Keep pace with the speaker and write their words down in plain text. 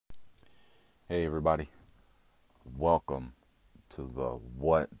Hey everybody, welcome to the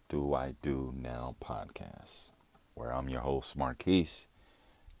What Do I Do Now podcast, where I'm your host Marquise,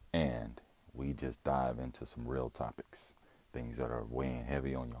 and we just dive into some real topics, things that are weighing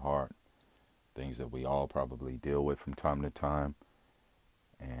heavy on your heart, things that we all probably deal with from time to time,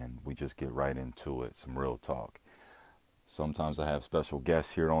 and we just get right into it, some real talk. Sometimes I have special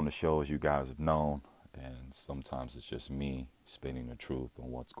guests here on the show, as you guys have known, and sometimes it's just me spitting the truth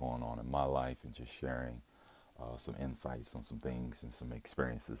on what's going on in my life and just sharing some insights on some things and some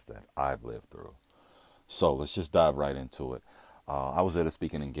experiences that I've lived through. So let's just dive right into it. I was at a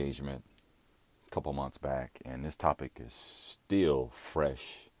speaking engagement a couple months back, and this topic is still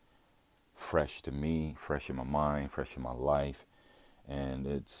fresh to me, fresh in my mind, fresh in my life, and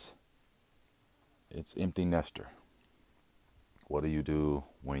it's empty nester. What do you do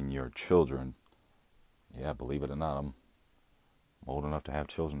when your children, yeah, believe it or not, I'm old enough to have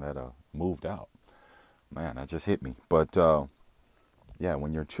children that moved out. Man, that just hit me. But yeah,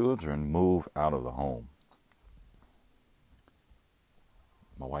 when your children move out of the home,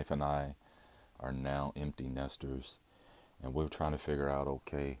 my wife and I are now empty nesters, and we're trying to figure out,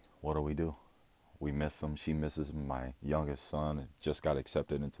 okay, what do we do? We miss them. She misses them. My youngest son just got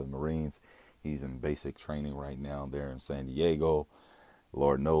accepted into the Marines. He's in basic training right now there in San Diego.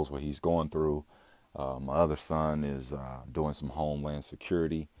 Lord knows what he's going through. My other son is doing some homeland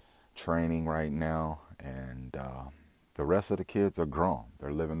security training right now, and the rest of the kids are grown.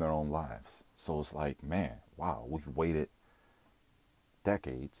 They're living their own lives. So it's like, man, wow, we've waited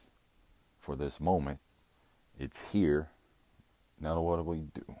decades for this moment. It's here. Now what do we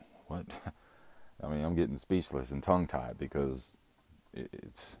do? What? I mean, I'm getting speechless and tongue-tied because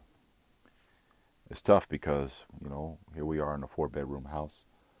it's tough because, here we are in a 4-bedroom house,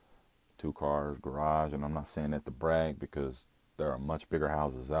 2 cars, garage, and I'm not saying that to brag because there are much bigger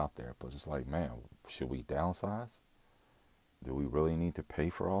houses out there, but it's like, man, should we downsize? Do we really need to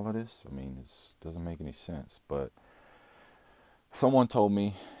pay for all of this? I mean, it doesn't make any sense. But someone told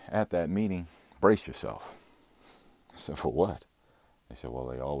me at that meeting, brace yourself. I said, for what? They said, well,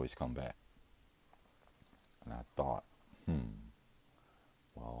 they always come back. And I thought,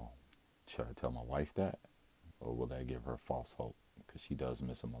 well, should I tell my wife that? Or will that give her false hope? Because she does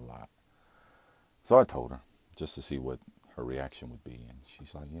miss them a lot. So I told her, just to see what her reaction would be. And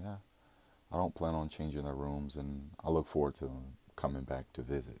she's like, yeah, I don't plan on changing their rooms, and I look forward to them coming back to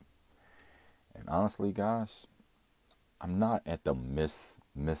visit. And honestly, guys, I'm not at the miss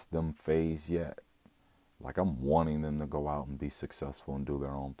them phase yet. Like, I'm wanting them to go out and be successful and do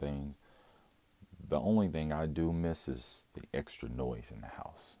their own thing. The only thing I do miss is the extra noise in the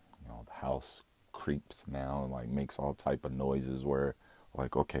house. The house creeps now and like makes all type of noises where,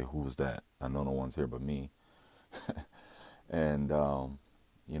 like, okay, who's that? I know no one's here but me. And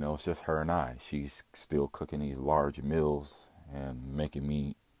it's just her and I. She's still cooking these large meals and making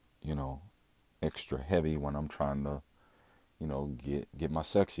me, extra heavy when I'm trying to, get my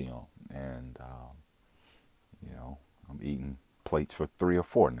sexy on. And I'm eating plates for 3 or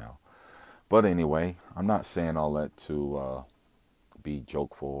 4 now. But anyway, I'm not saying all that to be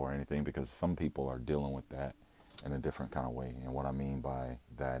jokeful or anything, because some people are dealing with that in a different kind of way. And what I mean by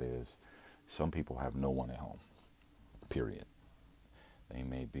that is some people have no one at home, period. They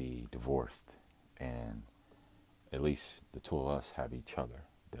may be divorced, and at least the two of us have each other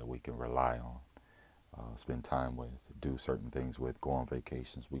that we can rely on, spend time with, do certain things with, go on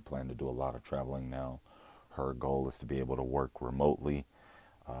vacations. We plan to do a lot of traveling now. Her goal is to be able to work remotely,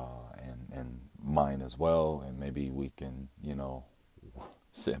 and mine as well. And maybe we can,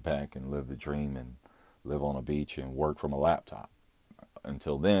 sit back and live the dream and live on a beach and work from a laptop.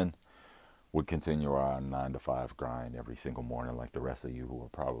 Until then, we continue our 9 to 5 grind every single morning, like the rest of you who are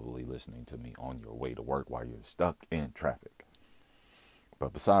probably listening to me on your way to work while you're stuck in traffic.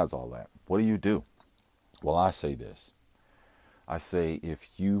 But besides all that, what do you do? Well, I say this. I say,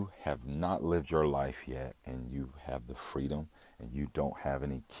 if you have not lived your life yet and you have the freedom and you don't have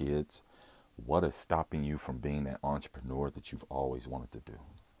any kids, what is stopping you from being that entrepreneur that you've always wanted to do?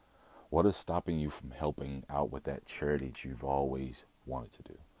 What is stopping you from helping out with that charity that you've always wanted to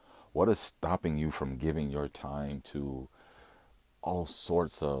do? What is stopping you from giving your time to all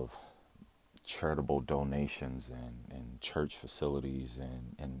sorts of charitable donations and church facilities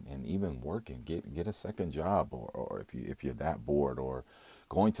and even working? Get a second job, or if you're that bored, or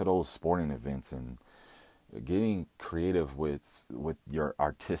going to those sporting events and getting creative with your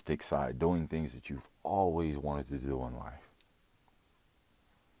artistic side, doing things that you've always wanted to do in life.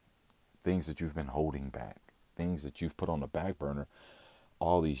 Things that you've been holding back, things that you've put on the back burner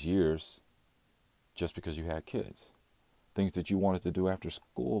all these years just because you had kids. things that you wanted to do after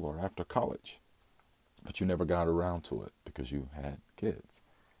school or after college, but you never got around to it because you had kids.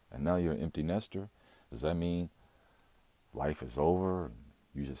 And now you're an empty nester. Does that mean life is over and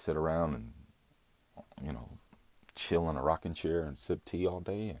you just sit around and, chill in a rocking chair and sip tea all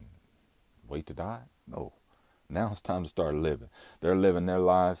day and wait to die? No. Now it's time to start living. They're living their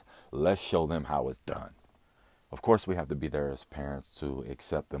lives. Let's show them how it's done. Of course, we have to be there as parents to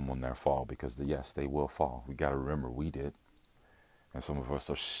accept them when they fall, because yes, they will fall. We got to remember we did. And some of us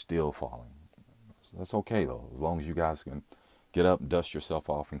are still falling. So that's okay, though, as long as you guys can get up, dust yourself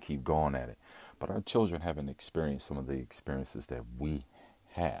off, and keep going at it. But our children haven't experienced some of the experiences that we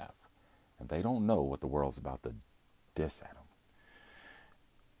have. And they don't know what the world's about to diss at them.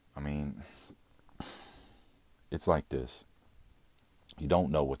 I mean, it's like this. You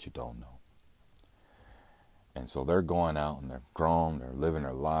don't know what you don't know. And so they're going out and they're grown, they're living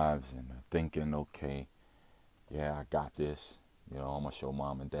their lives, and they're thinking, okay, yeah, I got this. I'm going to show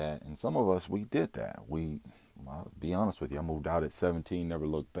mom and dad. And some of us, we did that. I'll be honest with you, I moved out at 17, never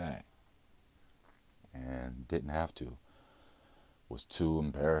looked back. And didn't have to. Was too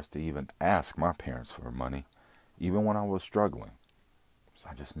embarrassed to even ask my parents for money, even when I was struggling. So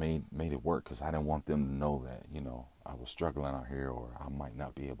I just made it work because I didn't want them to know that, I was struggling out here, or I might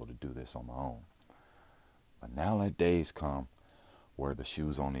not be able to do this on my own. But now that day's come where the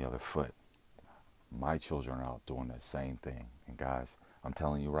shoe's on the other foot. My children are out doing that same thing. And guys, I'm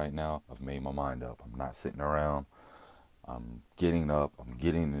telling you right now, I've made my mind up. I'm not sitting around. I'm getting up. I'm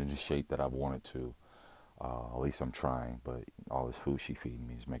getting into the shape that I wanted to. At least I'm trying. But all this food she feeding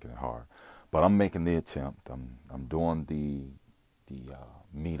me is making it hard. But I'm making the attempt. I'm doing the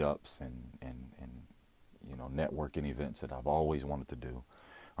meetups and networking events that I've always wanted to do.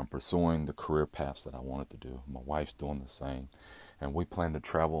 I'm pursuing the career paths that I wanted to do. My wife's doing the same. And we plan to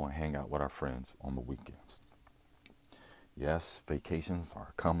travel and hang out with our friends on the weekends. Yes, vacations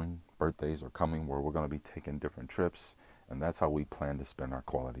are coming. Birthdays are coming where we're going to be taking different trips. And that's how we plan to spend our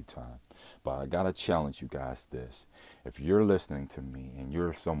quality time. But I got to challenge you guys this. If you're listening to me and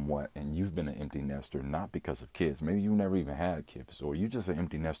you've been an empty nester, not because of kids. Maybe you never even had kids. Or you're just an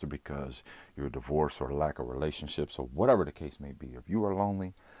empty nester because you're divorced or lack of relationships or whatever the case may be. If you are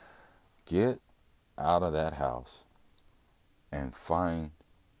lonely, get out of that house and find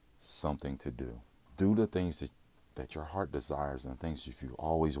something to do. Do the things that your heart desires and things that you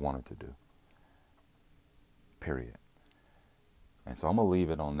always wanted to do. Period. And so I'm going to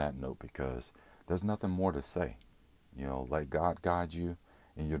leave it on that note because there's nothing more to say. Let God guide you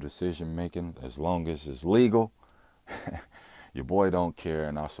in your decision making as long as it's legal. Your boy don't care,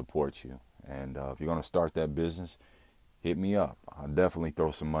 and I'll support you. And if you're going to start that business, hit me up. I'll definitely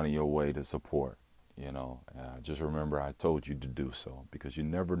throw some money your way to support. Just remember I told you to do so, because you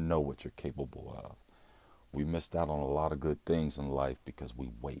never know what you're capable of. We missed out on a lot of good things in life because we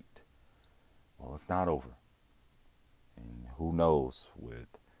wait. Well, it's not over. And who knows, with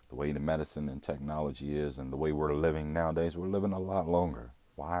the way the medicine and technology is and the way we're living nowadays, we're living a lot longer.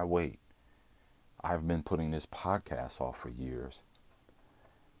 Why wait? I've been putting this podcast off for years.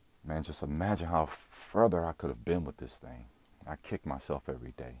 Man, just imagine how further I could have been with this thing. I kick myself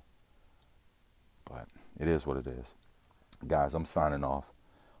every day. But it is what it is. Guys, I'm signing off.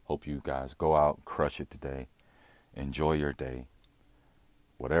 Hope you guys go out and crush it today. Enjoy your day.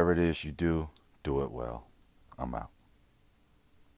 Whatever it is you do, do it well. I'm out.